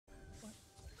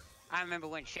I remember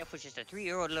when Chef was just a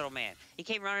 3-year-old little man. He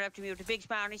came running up to me with a big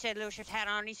smile, and he said, little Chef's hat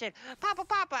on, and he said, Papa,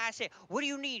 Papa. I said, what do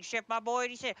you need, Chef, my boy? And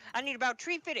he said, I need about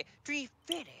 350.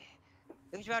 350.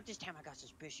 It was about this time I got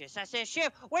suspicious. I said,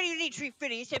 Chef, what do you need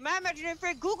 350? He said, my imaginary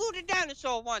friend Google the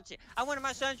dinosaur wants it. I went to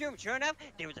my son's room. Sure enough,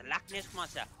 there was a Loch Ness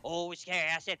monster. Oh, it was scary.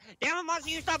 I said, damn it,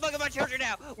 monster, you stop bugging my children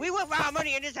now. We work for our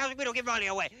money in this house. We don't give money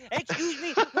away. Excuse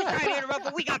me, we're trying to interrupt,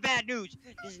 but we got bad news.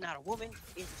 This is not a woman.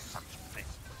 It's a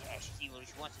succubus. Yeah, she's evil.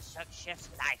 She wants to suck Chef's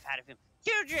life out of him.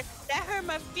 Children, that hurt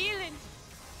my feelings.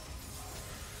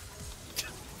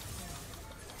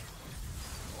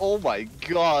 Oh my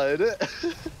god.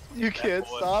 You can't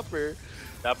stop her.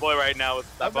 That boy right now is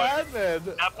that boy. Madman.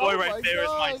 That boy Oh right my there is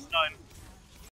my God. son.